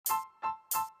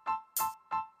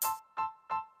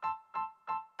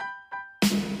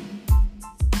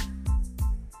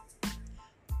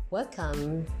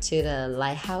Welcome to the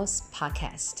Lighthouse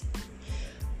Podcast.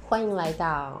 欢迎来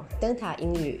到灯塔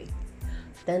英语。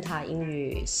灯塔英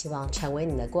语希望成为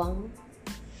你的光。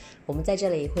我们在这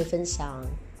里会分享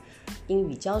英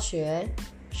语教学，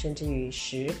甚至于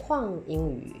实况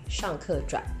英语上课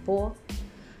转播，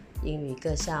英语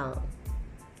各项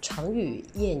常语、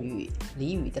谚语、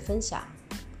俚语的分享，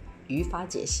语法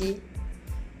解析，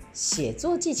写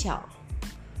作技巧，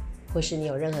或是你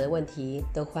有任何的问题，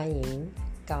都欢迎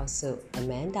告诉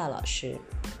Amanda 老师。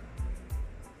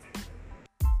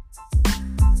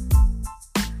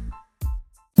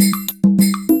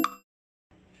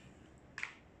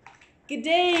Good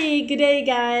day,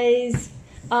 guys.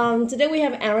 Today we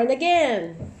have Aaron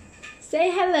again.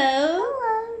 Say hello.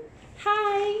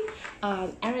 Hello.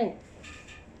 Hi. Aaron,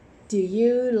 do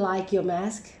you like your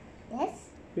mask?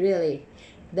 Yes. Really?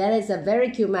 That is a very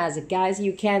cute mask. Guys,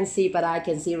 you can't see, but I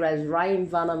can see right in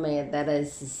front of me. That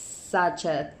is such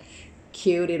a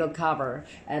cute little cover.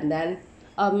 And then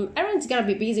Aaron's gonna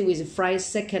be busy with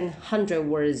 5,200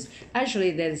 words.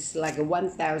 Actually, there's like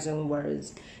 1,000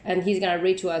 words. And he's gonna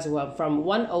read to us from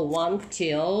 101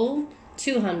 till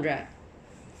 200.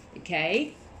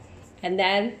 Okay? And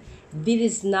then this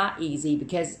is not easy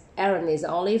because Aaron is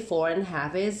only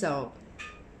 4.5 years old.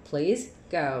 Please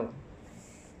go.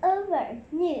 Over,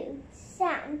 new,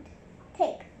 sound,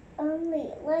 take, only,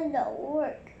 little,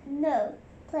 work, no,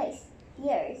 place,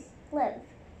 years, live,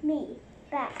 me,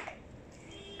 back,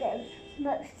 give,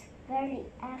 most, very,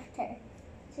 after,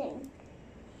 sing,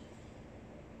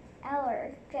 our,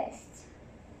 just,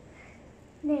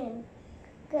 name,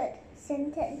 good,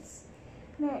 sentence,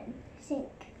 man,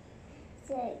 sink,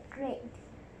 say, great,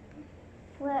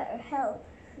 where, help,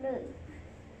 lose,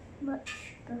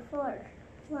 much, before,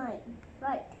 line,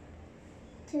 right,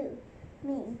 to,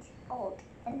 means, old,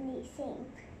 anything,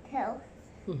 tell,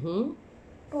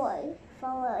 boy,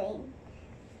 following,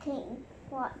 king,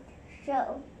 want,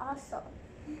 show, also,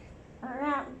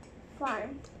 around,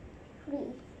 farm,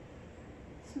 free,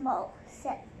 small,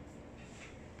 set,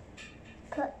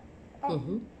 put,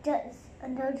 and does,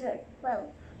 another,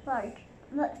 well, large,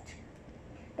 much,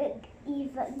 big,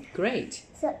 even, Great.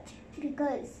 such,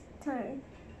 because, turn,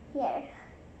 here,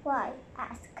 why,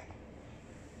 ask,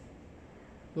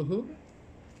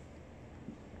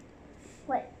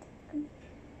 what,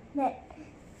 met,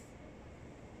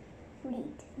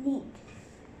 read, need,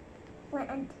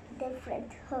 land,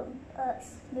 different, home,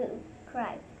 us, move,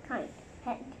 cry, kind,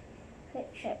 hand,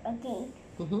 picture, again,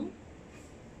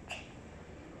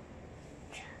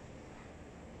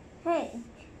 hang,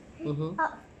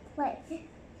 up, play,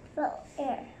 fill,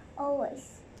 air,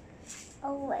 always,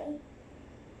 away,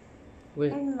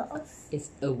 animals,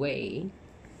 It's away.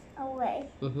 away,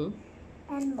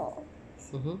 animal,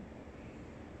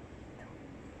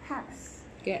 house,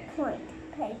 Good. point,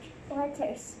 page,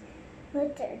 letters,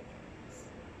 litter,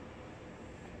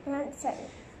 answer,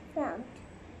 found,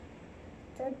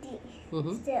 study,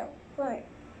 still, learn,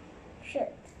 should,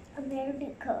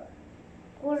 America,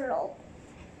 world.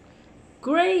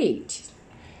 Great.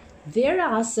 There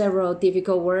are several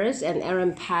difficult words, and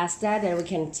Aaron passed that, and we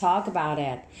can talk about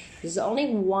it. There's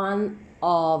only one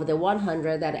of the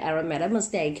 100 that Aaron made a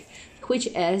mistake, which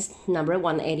is number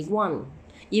 181.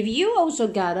 If you also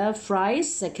got a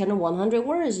second 100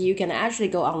 words, you can actually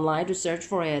go online to search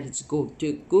for it. It's good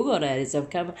to Google it. It's a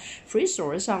kind of free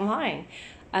source online.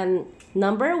 And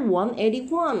number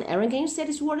 181. Aaron, can you say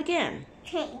this word again?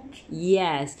 Change.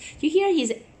 Yes. You hear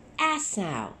his S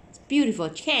sound. It's beautiful.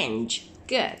 Change.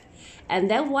 Good. And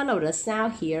then one of the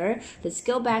sound here. Let's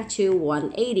go back to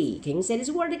 180. Can you say this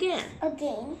word again?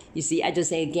 Again. You see, I just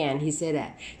say again. He said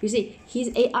that. You see,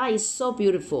 his AI is so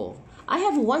beautiful. I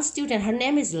have one student. Her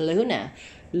name is Luna.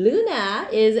 Luna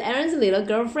is Aaron's little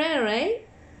girlfriend, right?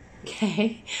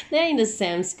 Okay. They're in the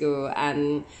same school.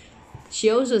 And she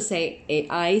also say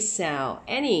AI sound.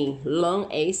 Any long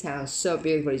A sound so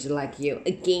beautiful. It's like you.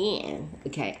 Again.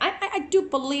 Okay. I do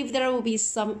believe there will be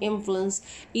some influence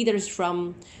either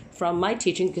from my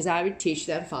teaching, because I would teach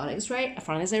them phonics, right?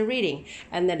 Phonics and reading.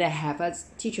 And then they have a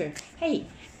teacher. Hey,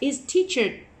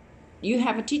 you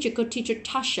have a teacher called Teacher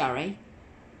Tasha, right?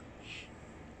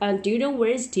 And do you know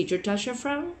where is Teacher Tasha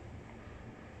from?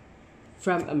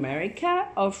 From America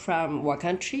or from what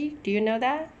country? Do you know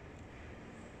that?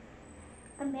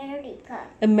 America.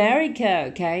 America,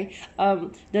 okay.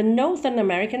 The Northern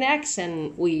American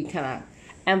accent, we kind of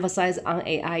emphasize on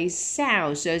AI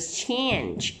sound. So it's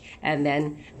change, and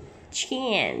then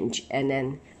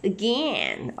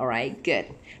again. All right,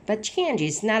 good. But change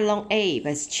is not long A,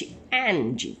 but it's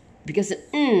change. because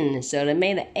so they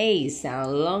made the A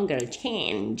sound longer,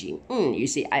 changing. You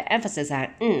see, I emphasize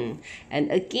on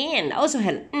and again also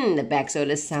had in the back, so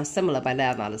it sounds similar, but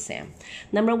they're not the same.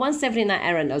 Number 179,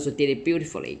 Aaron also did it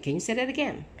beautifully. Can you say that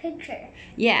again? Picture.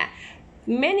 Yeah.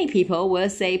 Many people will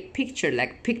say picture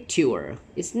like picture.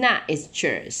 It's not, it's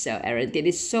chair. So Aaron did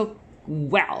it so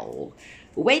well.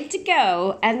 Way to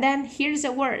go. And then here's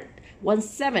a word.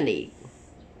 170.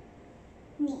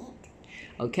 Need.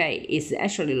 Okay, it's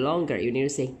actually longer. You need to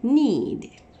say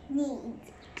need. Need.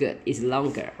 Good, it's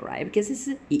longer, right? Because it's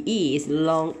E is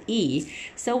long E.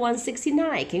 So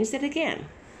 169. Can you say it again?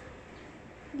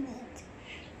 Need.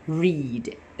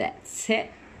 Read. That's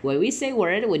it. When we say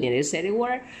word, we need to say the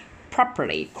word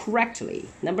properly, correctly.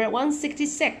 Number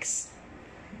 166.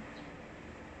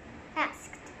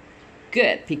 Asked.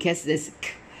 Good, because this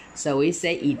k. So we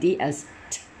say ed as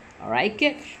t. All right,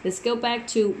 good. Let's go back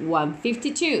to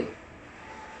 152.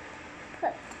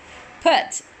 Put.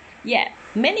 Put. Yeah,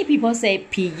 many people say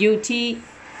P-U-T,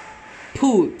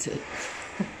 put.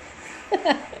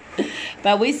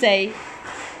 But we say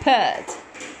put.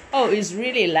 Oh, it's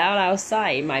really loud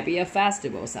outside. It might be a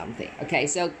festival or something. Okay,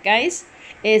 so guys,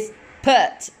 it's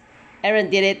put.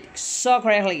 Aaron did it so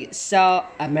correctly. So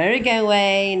American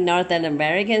way, Northern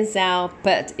American sound,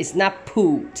 put. It's not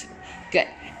put. Good.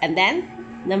 And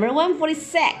then number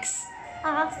 146.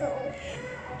 Also.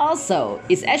 Also,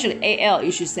 it's actually AL.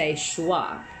 You should say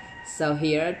schwa. So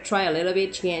here, try a little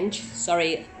bit change.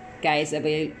 Sorry, guys, a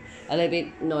little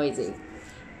bit noisy.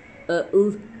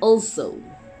 Also.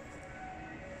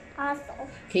 Also.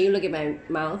 Can you look at my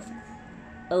mouth?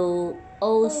 Also.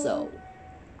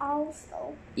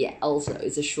 Also. Yeah, also.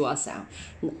 It's a schwa sound.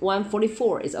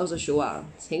 144 is also schwa.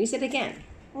 Can you say it again?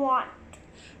 Want.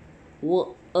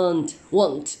 Want.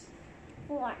 Want.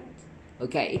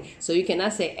 Okay, so you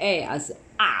cannot say A as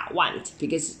want,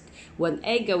 because when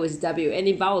A goes W,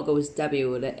 any vowel goes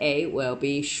W, the A will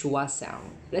be schwa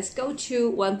sound. Let's go to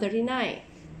 139.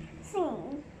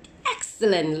 Sing.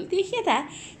 Excellent. Did you hear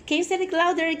that? Can you say it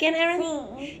louder again, Aaron?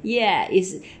 Sing. Yeah,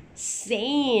 it's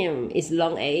same. It's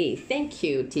long A. Thank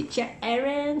you, teacher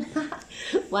Aaron.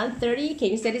 130. Can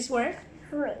you say this word?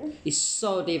 Free. It's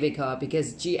so difficult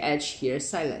because GH here is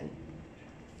silent.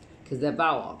 Because the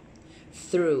vowel.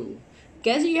 Through.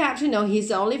 Guess you have to know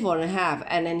he's only 4.5,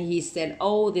 and then he said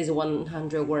all these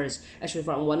 100 words, actually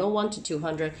from 101 to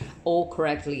 200, all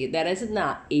correctly. That is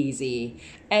not easy.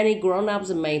 Any grown-ups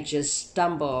may just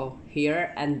stumble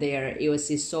here and there. You will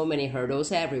see so many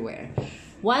hurdles everywhere.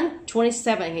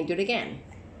 127, can you do it again?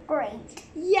 Great.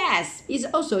 Yes, it's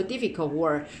also a difficult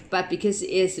word, but because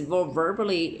it's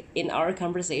verbally in our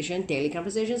conversation, daily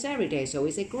conversations every day, so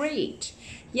we say great.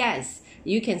 Yes,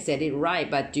 you can say it right,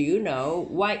 but do you know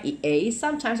why EA?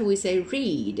 Sometimes we say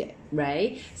read,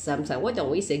 right? Sometimes why don't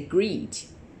we say greet?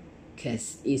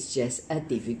 Because it's just a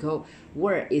difficult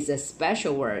word. It's a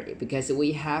special word because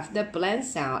we have the blend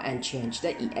sound and change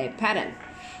the EA pattern.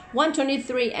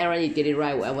 123, Aaron, you did it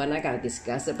right. We're not going to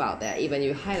discuss about that, even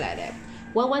you highlight it.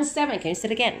 117, can you say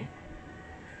it again?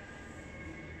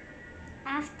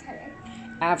 After.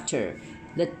 After.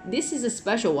 This is a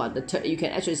special one. You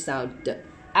can actually sound the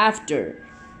after.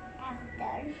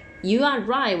 After. You are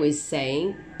right with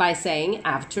by saying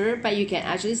after, but you can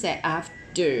actually say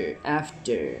after.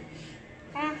 After.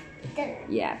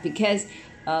 Yeah, because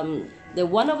the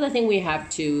one of the thing we have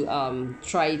to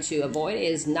try to avoid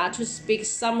is not to speak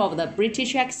some of the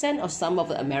British accent or some of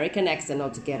the American accent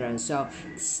altogether. And so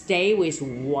stay with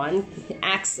one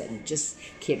accent. Just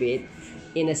keep it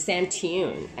in the same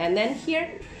tune. And then here,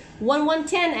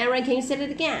 110, Aaron, can you say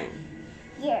it again?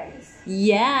 Years.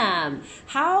 Yeah.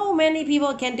 How many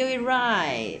people can do it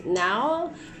right?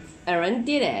 Now, Aaron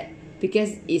did it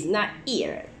because it's not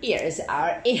ear. Ears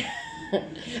are ear.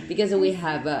 Because we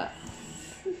have a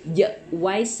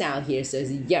Y sound here, so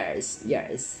it's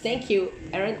years. Thank you,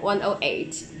 Aaron.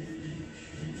 108.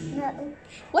 No.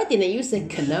 Why didn't you say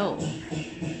canoe?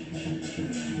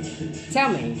 Tell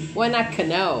me, why not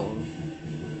canoe?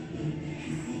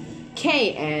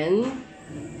 K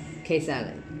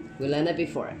silent. We learned it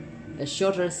before. A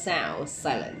shorter sound,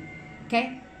 silent.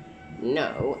 Okay?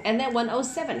 No. And then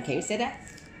 107. Can you say that?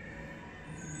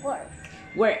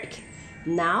 Work.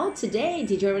 Now, today,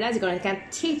 teacher Renata is going to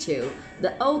teach you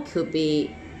the O could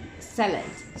be silent.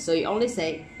 So you only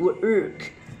say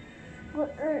work.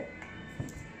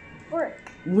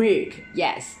 Work,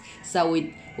 yes. So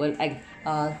when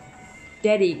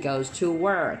daddy goes to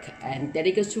work and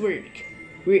daddy goes to work,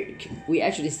 we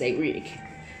actually say work.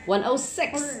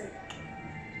 106. Work.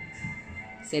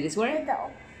 Say this word?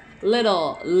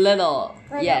 Little.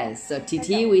 Yes. So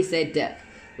TT we say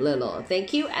little.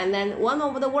 Thank you. And then one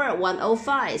over the word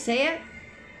 105. Say it.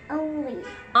 Only.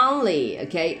 Only.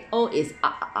 Okay. O is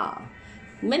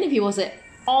Many people say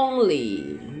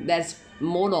only. That's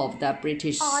more of the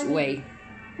British way.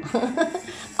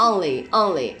 only.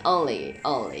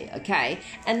 Okay.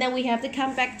 And then we have to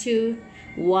come back to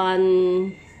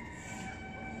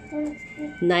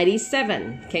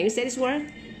 197. Can you say this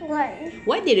word? One.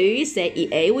 Why did you say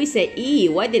EA? We say E.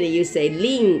 Why didn't you say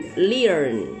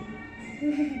learn?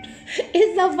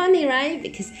 It's so funny, right?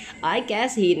 Because I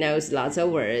guess he knows lots of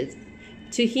words.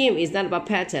 To him, it's not about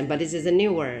pattern, but this is a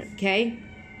new word, okay?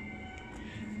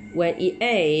 When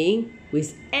EA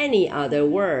with any other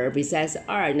word besides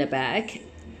R in the back,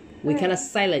 we cannot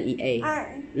silent EA.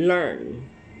 Learn.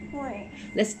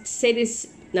 Let's say this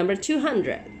number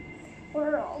 200.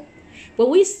 World. But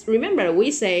we remember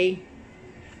we say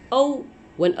O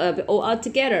when O all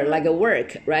together like a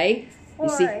work, right? You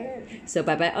see? So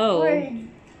bye O.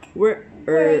 World.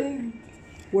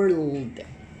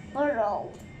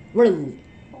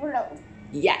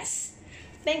 Yes.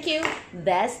 Thank you.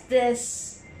 That's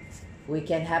this. We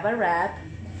can have a wrap.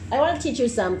 I want to teach you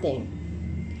something.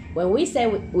 When we say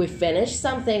we finish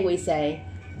something, we say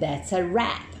that's a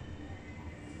wrap.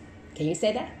 Can you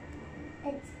say that?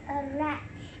 It's a wrap.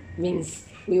 Means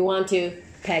we want to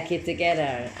pack it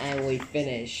together and we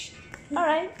finish. All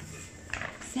right.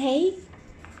 Say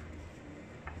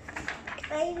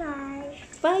bye.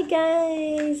 Bye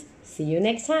guys. See you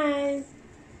next time.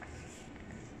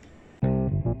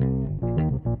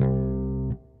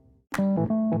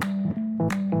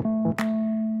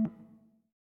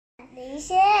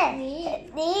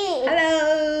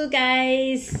 Hello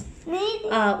guys.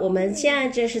 我们现在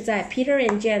这是在 Peter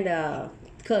and Jen 的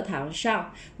课堂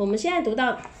上，我们现在读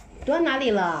到哪里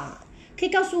了？可以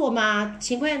告诉我吗？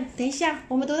请问，等一下，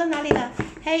我们读到哪里了？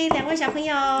嘿，两位小朋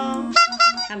友，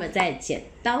他们在剪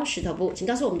刀石头布，请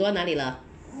告诉我们读到哪里了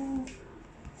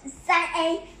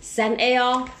？3A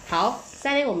哦，好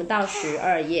，3A 我们到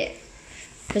12页。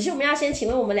可是我们要先请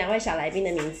问我们两位小来宾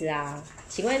的名字啊？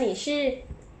请问你是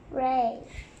Ray，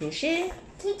 你是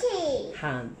Kiki，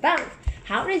 很棒。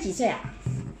好，瑞几岁啊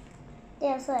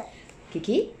？6岁。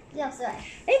Kiki 6岁。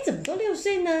哎，怎么都6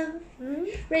岁呢？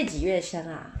瑞几月生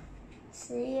啊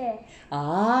？10月。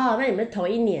哦，那你们同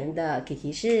一年的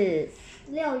Kiki 是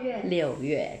6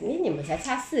月。你们才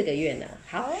差4个月呢。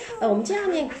好，我们今天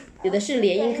要念有的是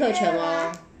联音课程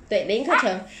哦。对，联音课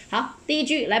程。好，第一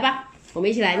句来吧，我们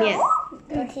一起来念。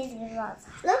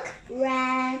Look,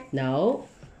 red. No.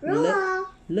 Look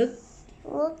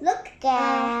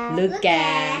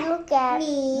at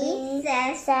me,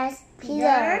 says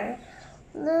Peter.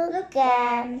 Look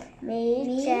at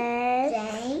me,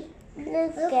 Jane.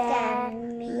 Look at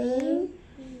me,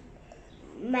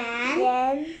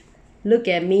 man. Look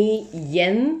at me,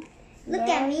 Yen. Look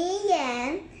at me,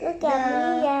 Yan,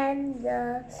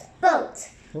 the boat.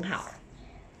 很好。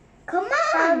 Come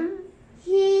on.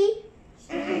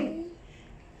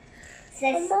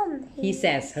 He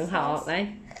says 很好，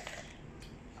来，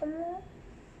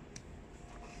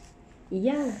一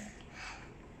样。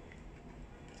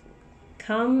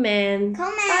Come and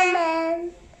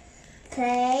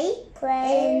play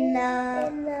in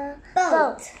the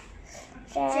boat.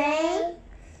 Jane,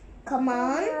 come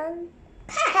on,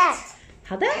 pet.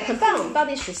 好的，很棒，我们到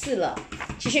第14了，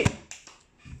继续。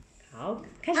好，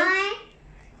开始。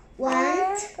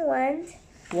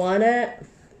wanna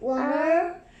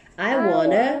I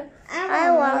wanna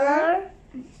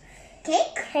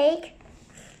cake.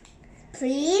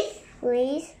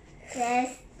 Please, says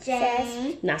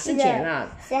Jane. 哪是简啊？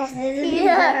 Says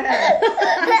Peter.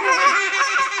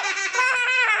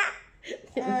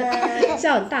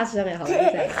 笑很大声哎，好像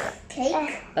在。Cake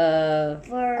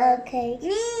for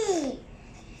me.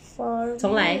 For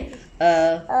重来。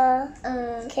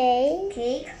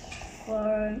cake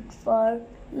for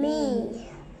me.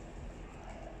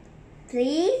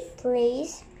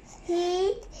 Please.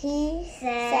 He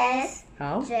says.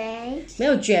 好， Jane. 没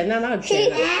有卷啊，哪有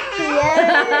卷啊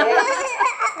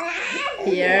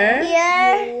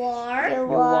 ？Here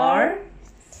you are.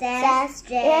 Says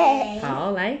Jane.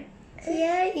 好，来。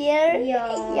 Here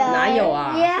哪有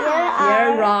啊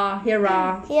 ？Here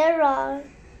are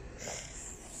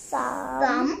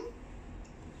some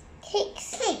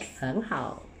cakes. 很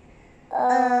好。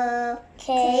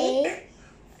 Cake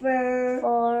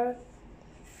for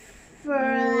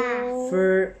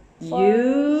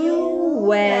you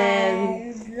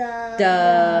when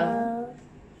the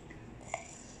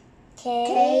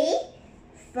cake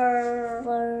for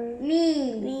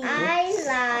me. I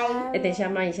like 哎，等一下，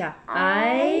慢一下。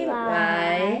I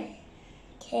like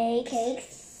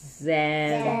cakes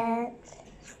them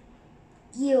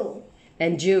You.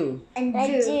 and Jew. And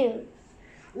Jew.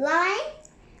 Like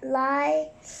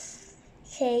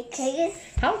cakes.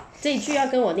 好，这一句要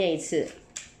跟我念一次，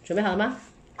准备好了吗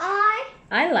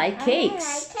I like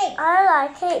cakes. I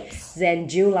like cakes. Then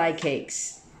Jew like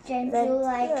cakes. Then you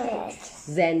like cakes.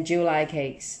 Then Jew like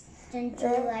cakes. Then you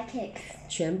like cakes.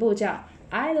 全部叫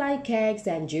I like cakes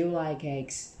and Jew like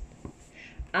cakes.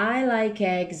 I like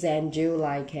cakes and Jew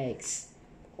like cakes.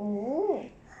 哦。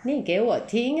念给我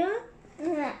听啊。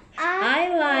I I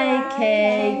like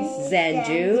cakes and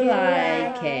Jew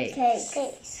like cakes.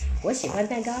 cakes. 我喜欢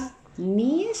蛋糕，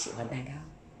你也喜欢蛋糕。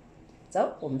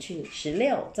走，我们去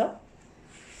16，走。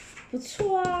不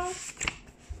错啊。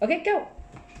OK, go.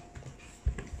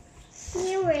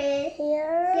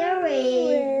 Here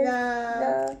is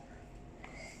the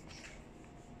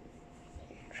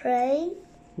train.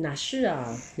 哪是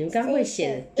啊？你们刚刚会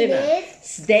写的对吧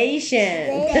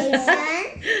 ？Station.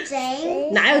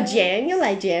 Jane. 哪有 Jane 又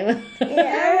来 Jane Peter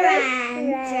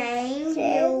and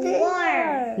Jane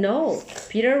were. No,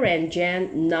 Peter and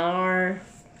Jane Nara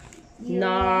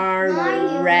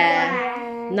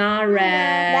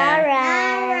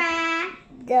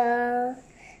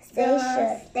The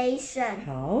station.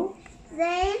 好，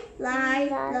 They like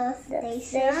the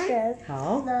station.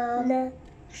 好， The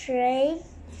train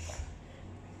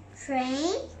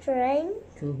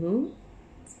嗯哼，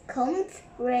 comes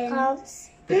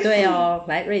不对哦，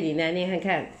来瑞迪来念看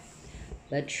看。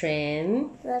The train，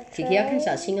 琪琪要看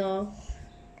小心哦。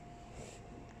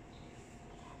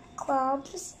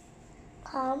 comes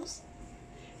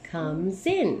Comes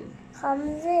in，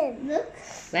 in. Look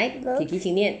来，琪琪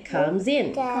请念 comes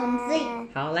in。 comes in.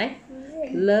 好，来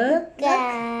，look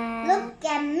Look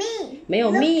at me. 没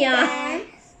有 me 啊。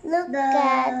 Look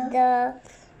at the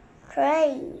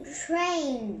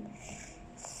train.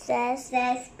 Says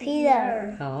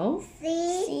Peter. 好，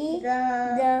 See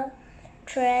the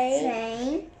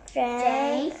train.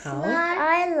好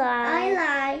I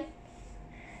like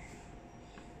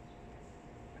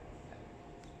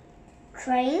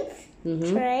trains. 嗯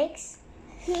哼。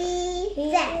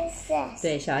 He says.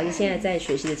 对，小孩子现在在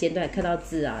学习的阶段，看到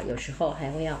字啊，有时候还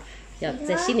会要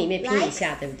在心里面拼一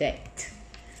下，对不对？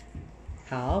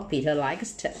好 ，Peter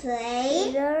likes to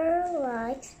Peter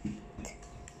likes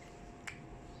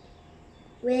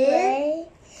with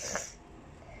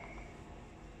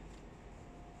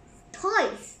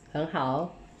toys. 很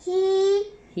好 He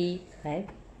 ，he 来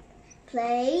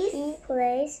plays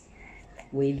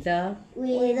with the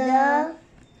with the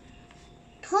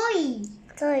toy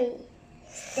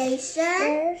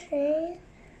station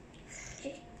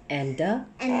and the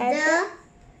and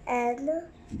the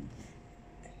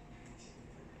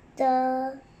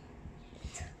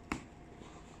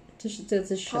这个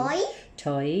字是什么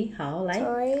toy 好，来，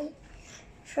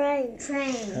 train.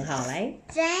 很好，来，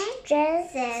 Jane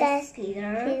says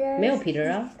Peter. 没有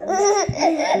Peter 啊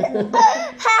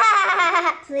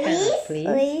Please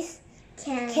 ，please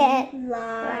can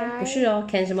lie. 不是哦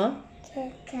，can 什么？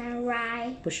 Can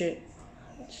write 不是，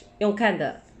用看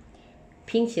的，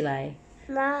拼起来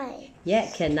lie.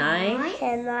 ，Yeah，can I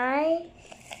Can I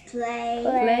play?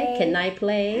 play？Can I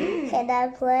play？ Can I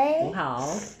很 play? 好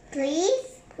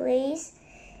Please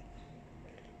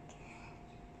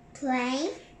play.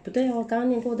 不对哦，刚刚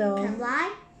念过的哦， Can I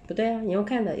不对啊，你用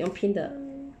看的，用拼的，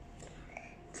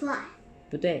 fly?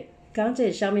 不对，刚刚这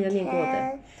里上面就念过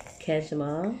的，can 什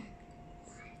么？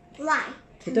 Fly.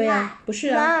 不对啊，不是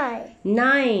啊 Lie.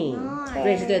 ，nine，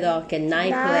对是对的哦，can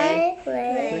I play？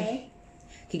 Play.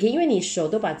 Kiki，因为你手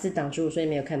都把字挡住，所以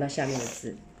没有看到下面的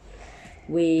字。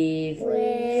With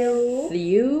Will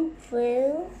you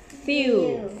feel.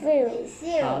 few，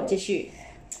好，继续。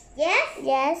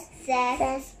 Yes,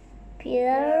 says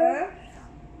Peter.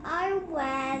 I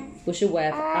was 不是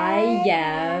with，I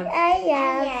have。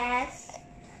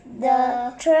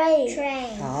 the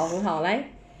train. 好，很好，来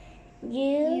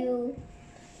You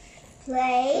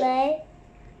play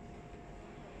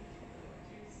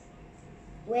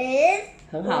with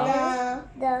很好。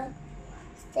 the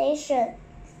station.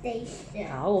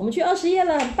 好，我们去20页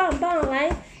了，很棒很棒，来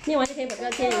念完就可以把标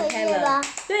签离开了最后一页了。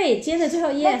对，今天的最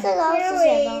后一页，这个是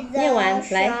什么？念完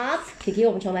来，Kiki，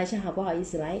我们重来一下，好不好意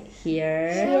思？来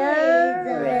Here，here，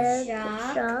 is the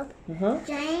shop. 嗯哼，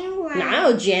 Jane 哪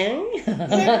有 Jane？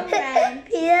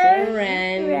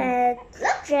 ran.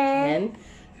 Jane. And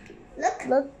Look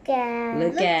look at，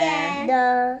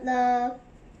 the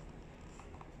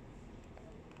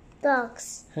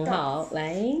dogs. 很好，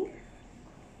来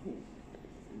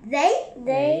They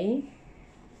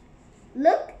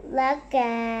look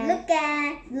at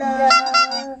the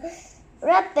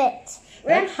rabbit.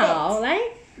 很好，来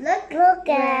Look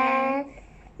at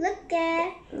Look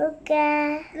at. Look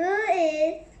at. Look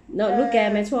is. No, look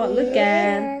at 没错 ，look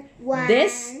at One.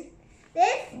 this.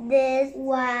 This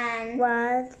one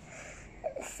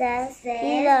says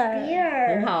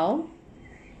beer. 很好。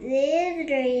This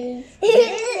three. This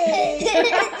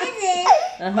is.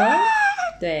 嗯哼，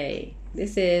对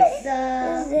，this is the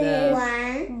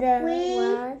one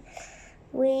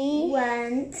we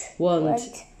want.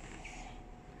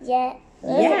 Yes.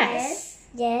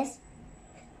 Yes.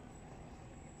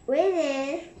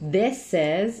 This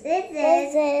is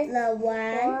the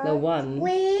one The one.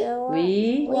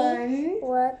 we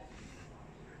want.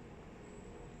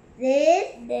 This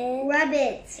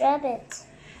rabbit.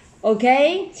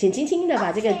 OK， 请轻轻的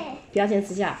把这个标签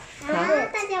撕下。好，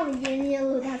大家我们今天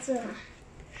录到这吗？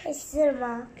可以撕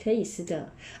吗？可以撕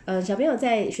的。小朋友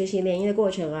在学习连音的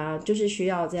过程啊，就是需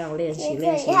要这样练习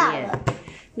练。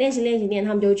练习练，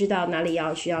他们就会知道哪里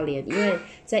需要连，因为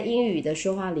在英语的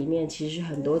说话里面，其实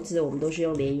很多字我们都是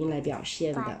用连音来表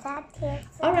现的。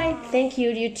All right, thank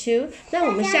you, you too. 那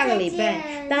我们下个礼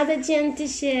拜大家再见，谢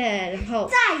谢，然后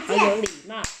好有礼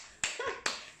貌。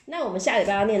那我们下礼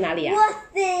拜要念哪里啊？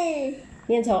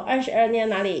念从22念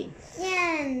哪里？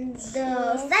念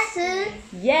的30。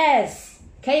Yes，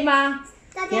 可以吗？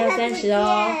大家下次见。30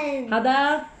哦。好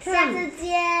的，下次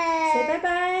见。说拜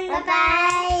拜。拜拜。